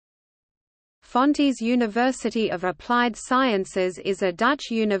Fontys University of Applied Sciences is a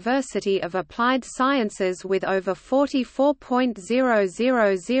Dutch university of applied sciences with over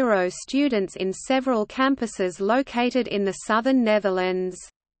 44,000 students in several campuses located in the southern Netherlands.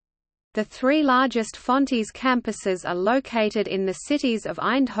 The three largest Fontys campuses are located in the cities of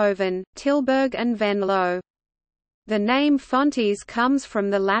Eindhoven, Tilburg and Venlo. The name Fontys comes from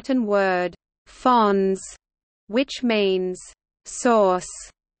the Latin word fons, which means source.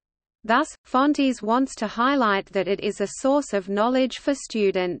 Thus, Fontys wants to highlight that it is a source of knowledge for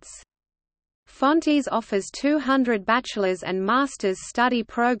students. Fontys offers 200 bachelor's and master's study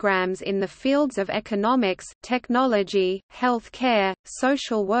programs in the fields of economics, technology, health care,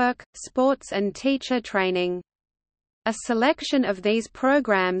 social work, sports and teacher training. A selection of these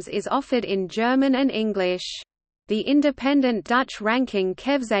programs is offered in German and English. The independent Dutch ranking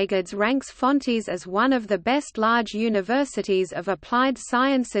Kevzegeds ranks Fontys as one of the best large universities of applied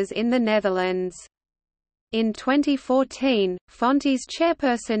sciences in the Netherlands. In 2014, Fontys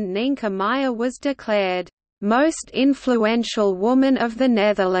chairperson Nienke Meijer was declared, "Most influential woman of the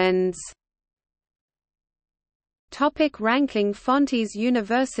Netherlands." Topic ranking. Fontys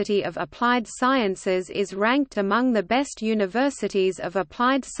University of Applied Sciences is ranked among the best universities of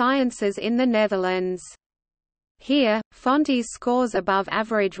applied sciences in the Netherlands. Here, Fontys scores above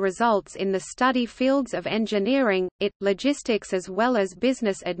average results in the study fields of engineering, logistics as well as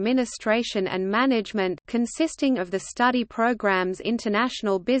business administration and management, consisting of the study programs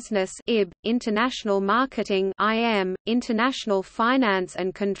International Business (IB), International Marketing (IM), International Finance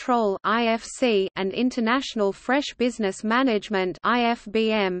and Control (IFC), and International Fresh Business Management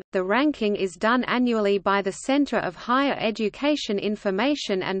 (IFBM). The ranking is done annually by the Centre of Higher Education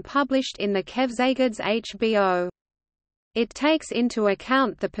Information and published in the Kevzegeds HBO. It takes into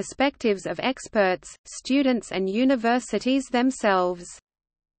account the perspectives of experts, students and universities themselves.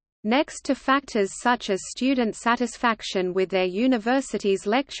 Next to factors such as student satisfaction with their university's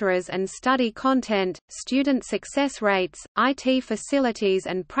lecturers and study content, student success rates, IT facilities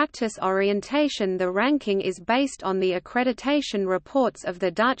and practice orientation, the ranking is based on the accreditation reports of the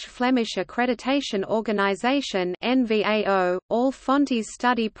Dutch-Flemish Accreditation Organisation (NVAO). All Fontys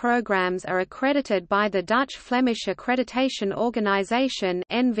study programs are accredited by the Dutch-Flemish Accreditation Organisation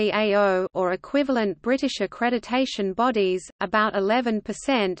 (NVAO) or equivalent British accreditation bodies. About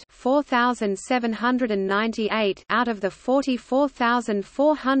 11% 4,798 out of the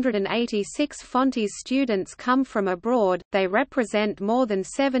 44,486 Fontys students come from abroad. They represent more than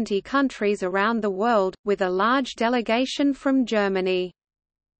 70 countries around the world, with a large delegation from Germany.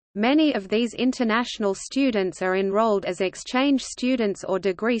 Many of these international students are enrolled as exchange students or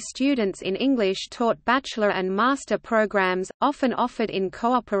degree students in English-taught bachelor and master programs, often offered in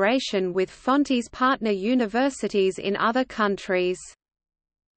cooperation with Fontys partner universities in other countries.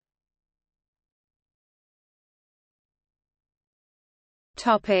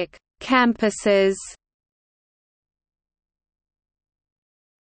 Campuses.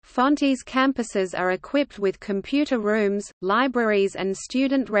 Fontys campuses are equipped with computer rooms, libraries and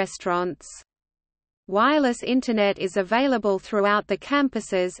student restaurants. Wireless Internet is available throughout the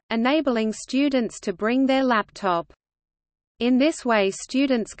campuses, enabling students to bring their laptop. In this way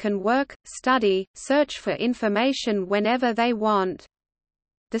students can work, study, search for information whenever they want.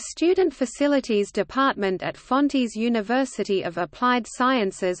 The Student Facilities Department at Fontys University of Applied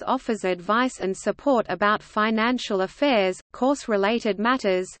Sciences offers advice and support about financial affairs, course-related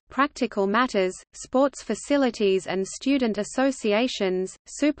matters, practical matters, sports facilities and student associations,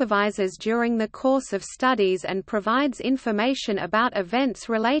 supervises during the course of studies and provides information about events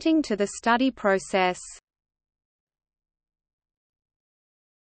relating to the study process.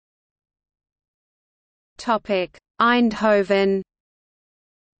 Eindhoven.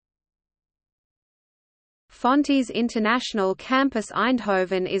 Fontys International Campus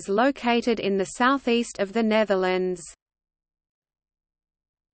Eindhoven is located in the southeast of the Netherlands.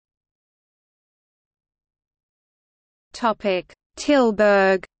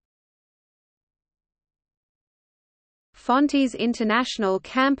 Tilburg. Fontys International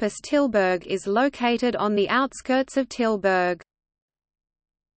Campus Tilburg is located on the outskirts of Tilburg.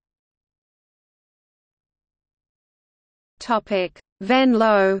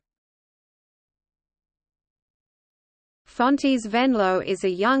 Venlo. Fontys Venlo is a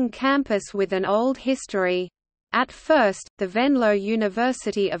young campus with an old history. At first, the Venlo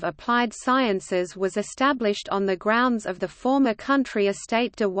University of Applied Sciences was established on the grounds of the former country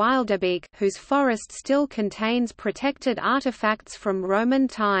estate de Wildebeek, whose forest still contains protected artifacts from Roman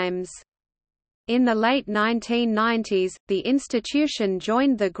times. In the late 1990s, the institution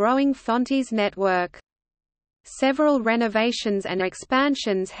joined the growing Fontys network. Several renovations and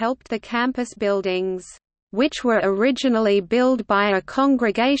expansions helped the campus buildings, which were originally built by a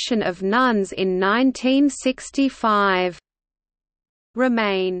congregation of nuns in 1965,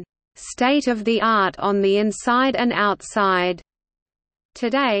 remain state-of-the-art on the inside and outside.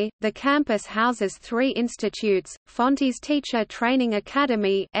 Today, the campus houses 3 institutes: Fontys Teacher Training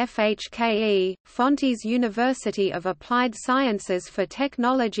Academy (FHKE), Fontys University of Applied Sciences for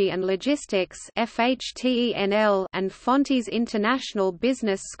Technology and Logistics (FHTENL), and Fontys International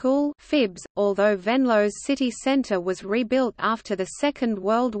Business School (FIBS). Although Venlo's city centre was rebuilt after the Second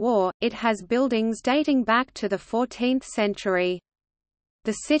World War, it has buildings dating back to the 14th century.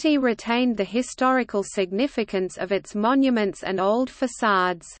 The city retained the historical significance of its monuments and old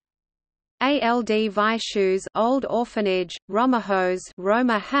facades. Ald Weishus, Old Orphanage, Romerhuis,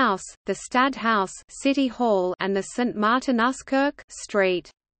 Roma House, the Stadhuis, City Hall, and the St. Martinuskerk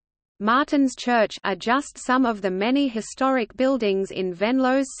St. Martin's Church are just some of the many historic buildings in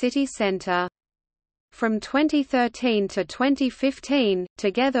Venlo's city centre. From 2013 to 2015,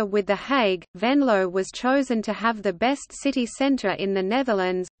 together with The Hague, Venlo was chosen to have the best city centre in the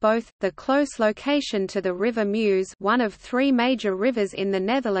Netherlands. Both the close location to the River Meuse, one of 3 major rivers in the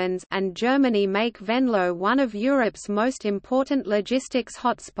Netherlands, and Germany make Venlo one of Europe's most important logistics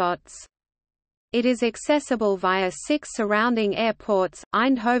hotspots. It is accessible via 6 surrounding airports: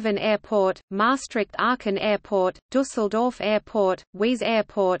 Eindhoven Airport, Maastricht-Aachen Airport, Düsseldorf Airport, Wies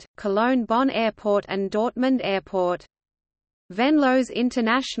Airport, Cologne-Bonn Airport and Dortmund Airport. Venlo's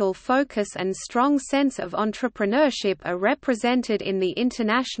international focus and strong sense of entrepreneurship are represented in the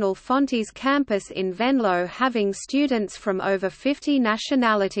international Fontys campus in Venlo, having students from over 50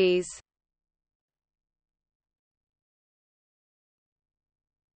 nationalities.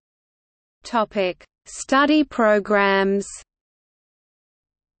 Study programs.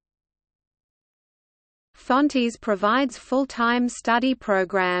 Fontys provides full-time study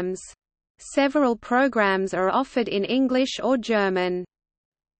programs. Several programs are offered in English or German.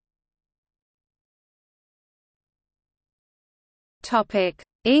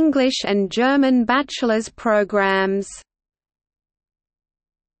 English and German Bachelor's programs.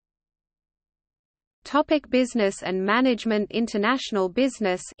 Business and Management, International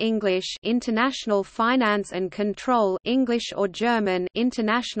Business English, International Finance and Control English or German,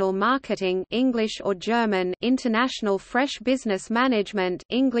 International Marketing English or German, International Fresh Business Management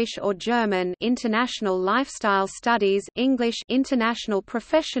English or German, International Lifestyle Studies English, International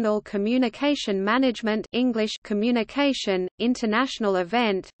Professional Communication Management English, Communication, International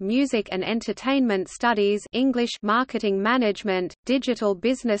Event, Music and Entertainment Studies English, Marketing Management, Digital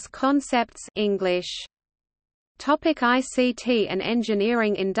Business Concepts English. ICT and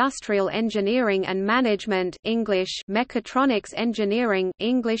Engineering, Industrial Engineering and Management English, Mechatronics Engineering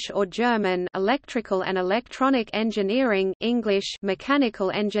English or German, Electrical and Electronic Engineering English, Mechanical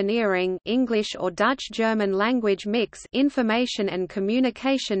Engineering English or Dutch German language mix, Information and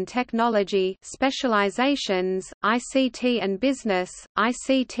Communication Technology specializations, ICT and Business,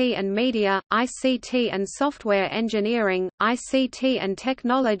 ICT and Media, ICT and Software Engineering, ICT and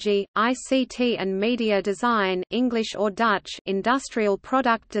Technology, ICT and Media Design English or Dutch, Industrial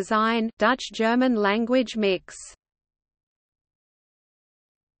Product Design, Dutch-German language mix.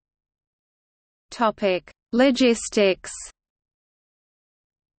 Logistics.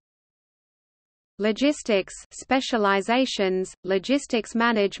 Logistics specializations, Logistics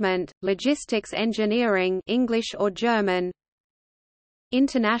Management, Logistics Engineering English or German,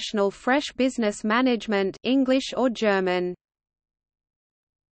 International Fresh Business Management English or German.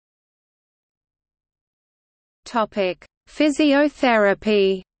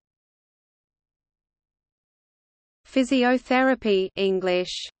 Physiotherapy. Physiotherapy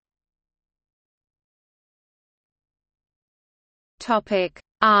English.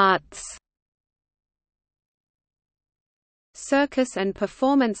 Arts. Circus and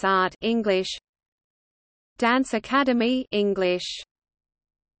Performance Art English, Dance Academy English.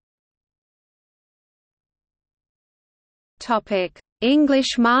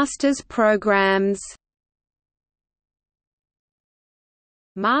 English Masters programs.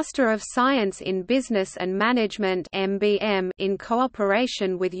 Master of Science in Business and Management (MBM) in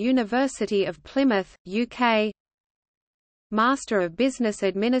cooperation with University of Plymouth, UK. Master of Business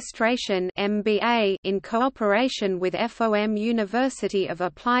Administration (MBA) in cooperation with FOM University of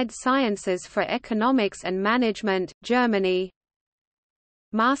Applied Sciences for Economics and Management, Germany.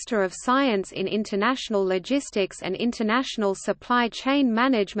 Master of Science in International Logistics and International Supply Chain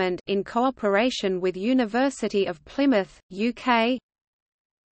Management in cooperation with University of Plymouth, UK.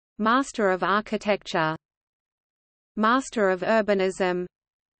 Master of Architecture. Master of Urbanism.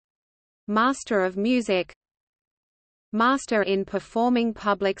 Master of Music. Master in Performing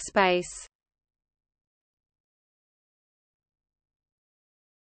Public Space.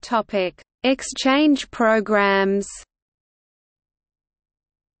 Exchange programs.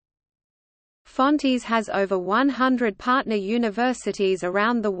 Fontys has over 100 partner universities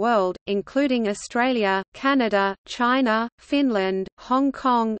around the world, including Australia, Canada, China, Finland, Hong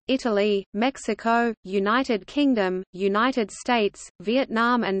Kong, Italy, Mexico, United Kingdom, United States,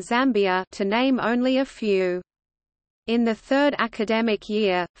 Vietnam and Zambia, to name only a few. In the third academic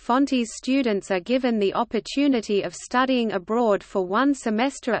year, Fontys students are given the opportunity of studying abroad for one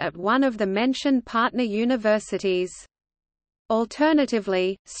semester at one of the mentioned partner universities.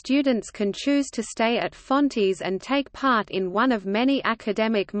 Alternatively, students can choose to stay at Fontys and take part in one of many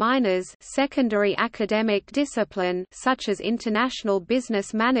academic minors, secondary academic discipline such as international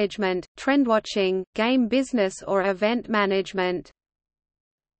business management, trendwatching, game business or event management.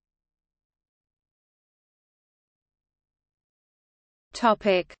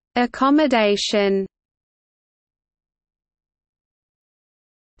 Topic: Accommodation.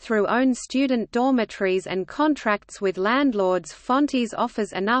 Through own student dormitories and contracts with landlords, Fontys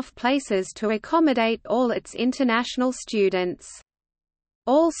offers enough places to accommodate all its international students.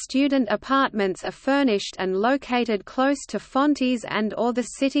 All student apartments are furnished and located close to Fontys and/or the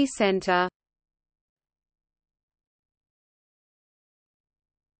city centre.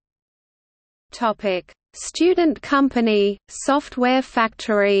 Topic: Student company, software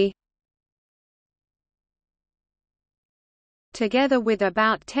factory. Together with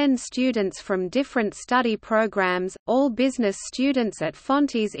about 10 students from different study programs, all business students at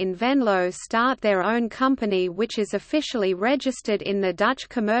Fontys in Venlo start their own company, which is officially registered in the Dutch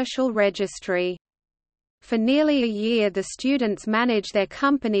Commercial Registry. For nearly a year the students manage their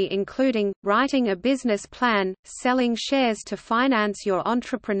company, including, writing a business plan, selling shares to finance your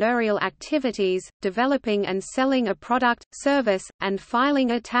entrepreneurial activities, developing and selling a product, service, and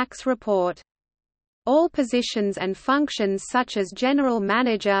filing a tax report. All positions and functions such as general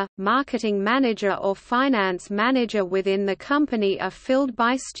manager, marketing manager or finance manager within the company are filled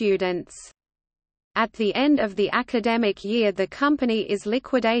by students. At the end of the academic year the company is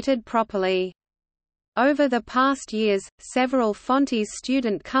liquidated properly. Over the past years, several Fontys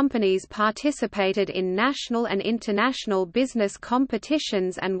student companies participated in national and international business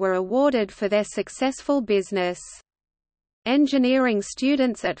competitions and were awarded for their successful business. Engineering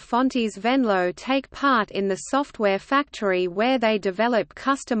students at Fontys Venlo take part in the software factory where they develop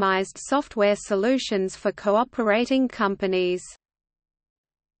customized software solutions for cooperating companies.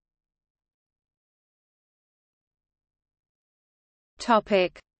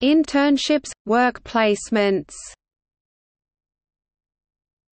 Topic: Internships, work placements.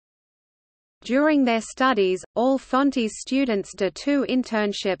 During their studies, all Fontys students do 2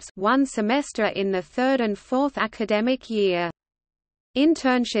 internships, one semester in the 3rd and 4th academic year.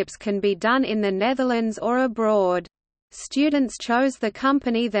 Internships can be done in the Netherlands or abroad. Students chose the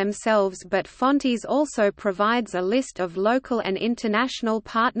company themselves, but Fontys also provides a list of local and international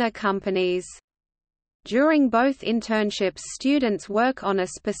partner companies. During both internships students work on a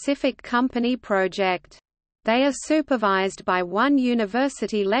specific company project. They are supervised by one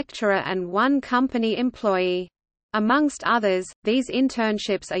university lecturer and one company employee. Amongst others, these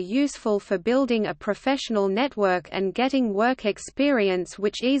internships are useful for building a professional network and getting work experience,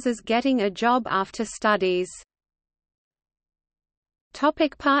 which eases getting a job after studies.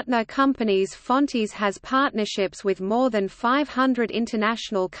 Topic: partner companies. Fontys has partnerships with more than 500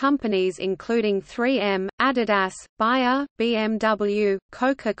 international companies including 3M, Adidas, Bayer, BMW,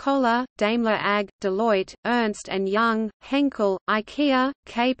 Coca-Cola, Daimler AG, Deloitte, Ernst & Young, Henkel, IKEA,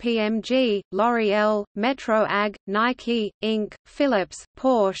 KPMG, L'Oréal, Metro AG, Nike, Inc., Philips,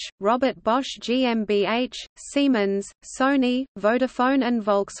 Porsche, Robert Bosch GmbH, Siemens, Sony, Vodafone and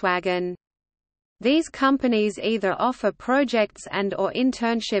Volkswagen. These companies either offer projects and/or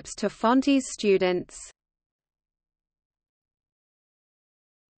internships to Fontys students.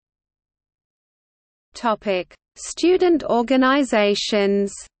 Topic: Student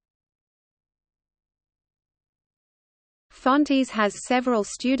organizations. Fontys has several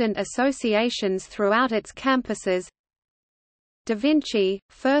student associations throughout its campuses. Da Vinci,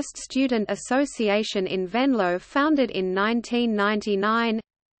 first student association in Venlo founded in 1999.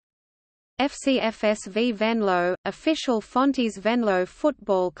 FCFSV Venlo, official Fontys Venlo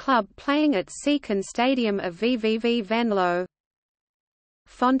football club playing at Seacon Stadium of VVV Venlo.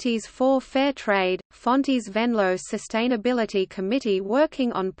 Fontys for Fair Trade, Fontys Venlo Sustainability Committee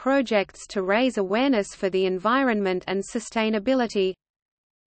working on projects to raise awareness for the environment and sustainability.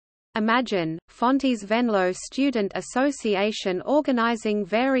 Imagine, Fontys Venlo Student Association organizing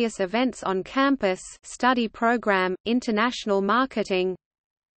various events on campus, study program, international marketing.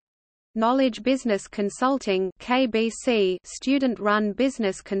 Knowledge Business Consulting (KBC), student-run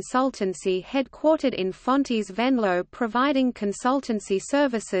business consultancy headquartered in Fontys Venlo, providing consultancy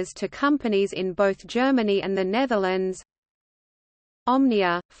services to companies in both Germany and the Netherlands.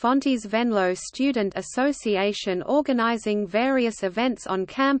 Omnia, Fontys Venlo Student Association organizing various events on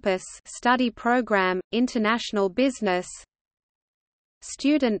campus, study program, international business.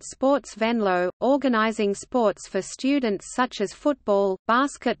 Student Sports Venlo, organizing sports for students such as football,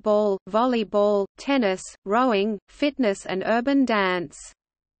 basketball, volleyball, tennis, rowing, fitness and urban dance.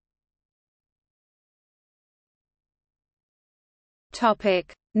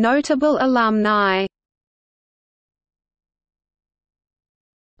 Notable alumni.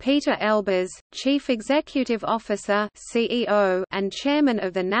 Peter Elbers, Chief Executive Officer (CEO) and Chairman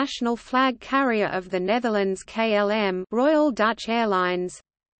of the National Flag Carrier of the Netherlands KLM, Royal Dutch Airlines.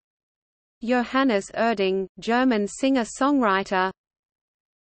 Johannes Erding, German singer-songwriter.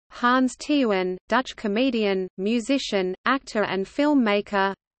 Hans Theeuwen, Dutch comedian, musician, actor and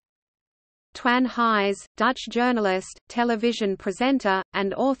filmmaker. Twan Heijs, Dutch journalist, television presenter,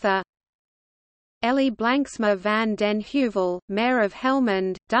 and author. Ellie Blanksma van den Heuvel, Mayor of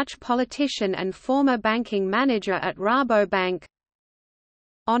Helmond, Dutch politician and former banking manager at Rabobank.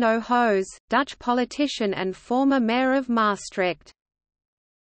 Onno Hoes, Dutch politician and former Mayor of Maastricht.